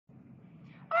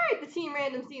the team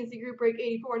random C&C group break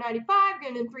 84.95.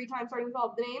 Getting in 3 times, starting with all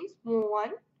of the names. 1,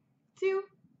 2,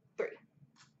 3.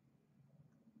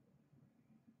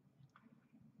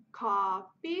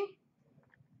 Copy.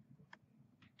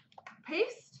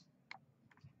 Paste.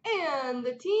 And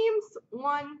the teams.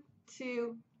 1,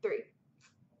 2, 3.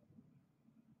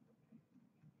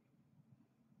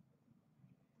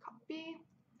 Copy.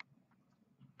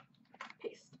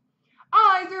 Paste.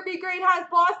 Eyes Be Great has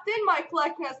Boston. My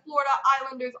collection has Florida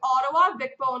Islanders, Ottawa,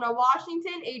 Vic Bona,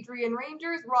 Washington, Adrian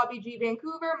Rangers, Robbie G,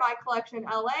 Vancouver. My collection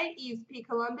LA, Eves P,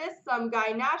 Columbus, Some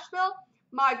Guy, Nashville.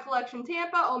 My collection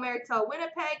Tampa, Omerta,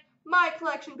 Winnipeg. My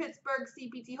collection Pittsburgh,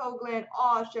 CPT, Hoagland,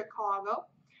 Chicago.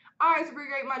 Eyes Be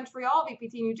Great Montreal,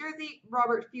 VPT, New Jersey,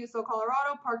 Robert Fuso,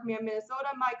 Colorado, Parkman,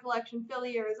 Minnesota. My collection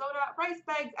Philly, Arizona, Rice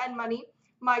Bags and Money.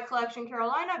 My collection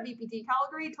Carolina, VPT,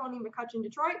 Calgary, Tony McCutcheon,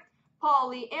 Detroit. Paul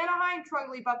Lee, Anaheim,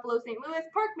 Trungley, Buffalo, St. Louis,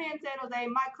 Parkman, San Jose,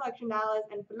 My Collection, Dallas,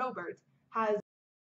 and Flowbirds has